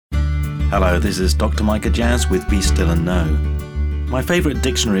Hello, this is Dr. Micah Jazz with Be Still and Know. My favourite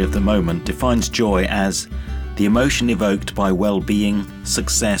dictionary of the moment defines joy as the emotion evoked by well-being,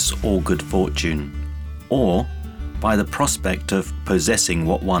 success or good fortune, or by the prospect of possessing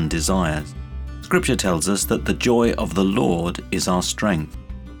what one desires. Scripture tells us that the joy of the Lord is our strength.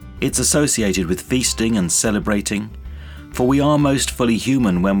 It's associated with feasting and celebrating, for we are most fully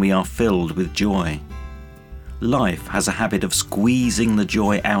human when we are filled with joy. Life has a habit of squeezing the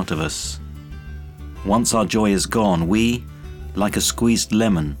joy out of us. Once our joy is gone, we, like a squeezed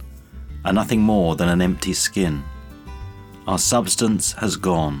lemon, are nothing more than an empty skin. Our substance has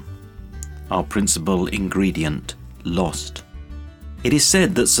gone, our principal ingredient lost. It is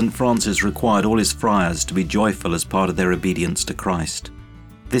said that St. Francis required all his friars to be joyful as part of their obedience to Christ.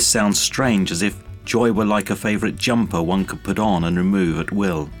 This sounds strange, as if joy were like a favourite jumper one could put on and remove at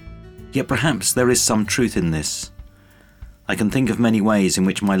will. Yet perhaps there is some truth in this. I can think of many ways in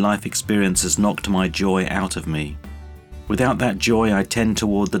which my life experience has knocked my joy out of me. Without that joy, I tend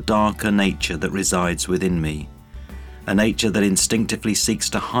toward the darker nature that resides within me, a nature that instinctively seeks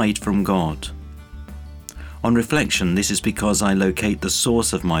to hide from God. On reflection, this is because I locate the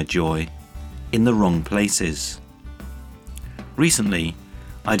source of my joy in the wrong places. Recently,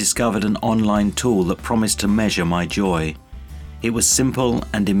 I discovered an online tool that promised to measure my joy. It was simple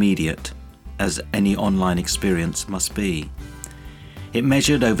and immediate, as any online experience must be. It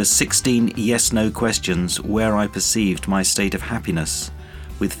measured over 16 yes-no questions where I perceived my state of happiness,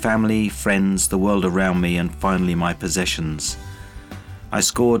 with family, friends, the world around me, and finally my possessions. I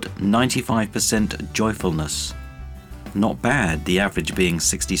scored 95% joyfulness. Not bad, the average being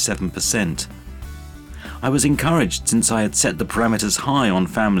 67%. I was encouraged since I had set the parameters high on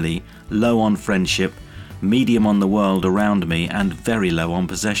family, low on friendship, medium on the world around me, and very low on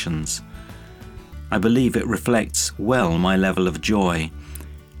possessions. I believe it reflects well my level of joy.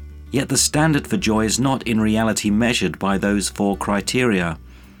 Yet the standard for joy is not in reality measured by those 4 criteria.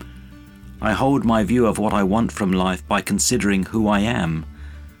 I hold my view of what I want from life by considering who I am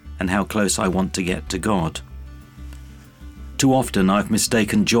and how close I want to get to God. Too often I've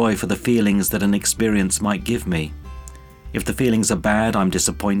mistaken joy for the feelings that an experience might give me. If the feelings are bad, I'm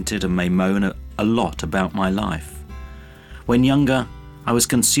disappointed and may moan a lot about my life. When younger, I was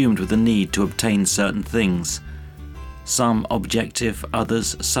consumed with the need to obtain certain things, some objective,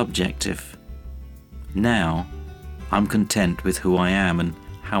 others subjective. Now, I'm content with who I am and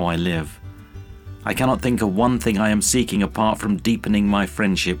how I live. I cannot think of one thing I am seeking apart from deepening my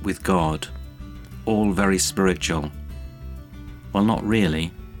friendship with God. All very spiritual. Well, not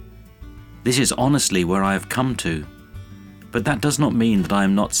really. This is honestly where I have come to. But that does not mean that I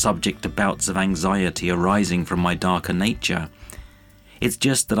am not subject to bouts of anxiety arising from my darker nature. It's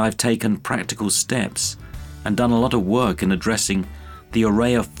just that I've taken practical steps and done a lot of work in addressing the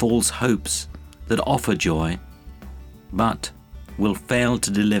array of false hopes that offer joy, but will fail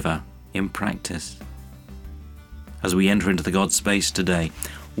to deliver in practice. As we enter into the God space today,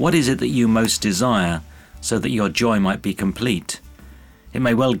 what is it that you most desire so that your joy might be complete? It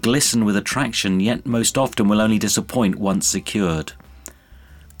may well glisten with attraction, yet most often will only disappoint once secured.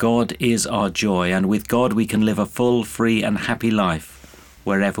 God is our joy, and with God we can live a full, free and happy life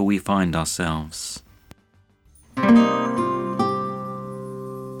wherever we find ourselves.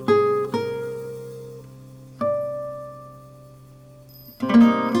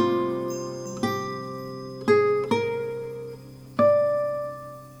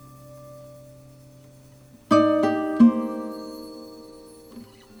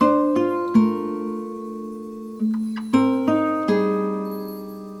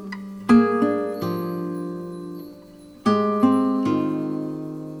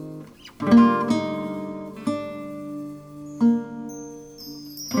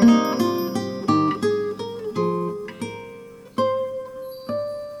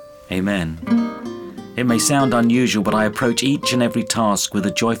 Amen. It may sound unusual, but I approach each and every task with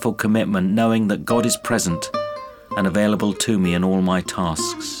a joyful commitment, knowing that God is present and available to me in all my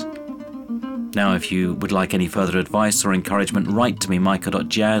tasks. Now, if you would like any further advice or encouragement, write to me,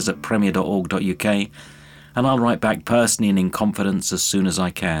 micah.jazz@premier.org.uk, and I'll write back personally and in confidence as soon as I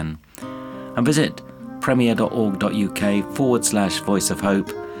can. And visit premier.org.uk/Voice of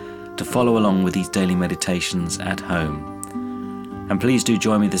Hope to follow along with these daily meditations at home. And please do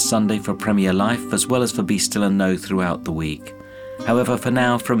join me this Sunday for Premier Life, as well as for Be Still and Know throughout the week. However, for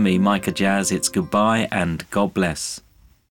now, from me, Micah Jazz, it's goodbye and God bless.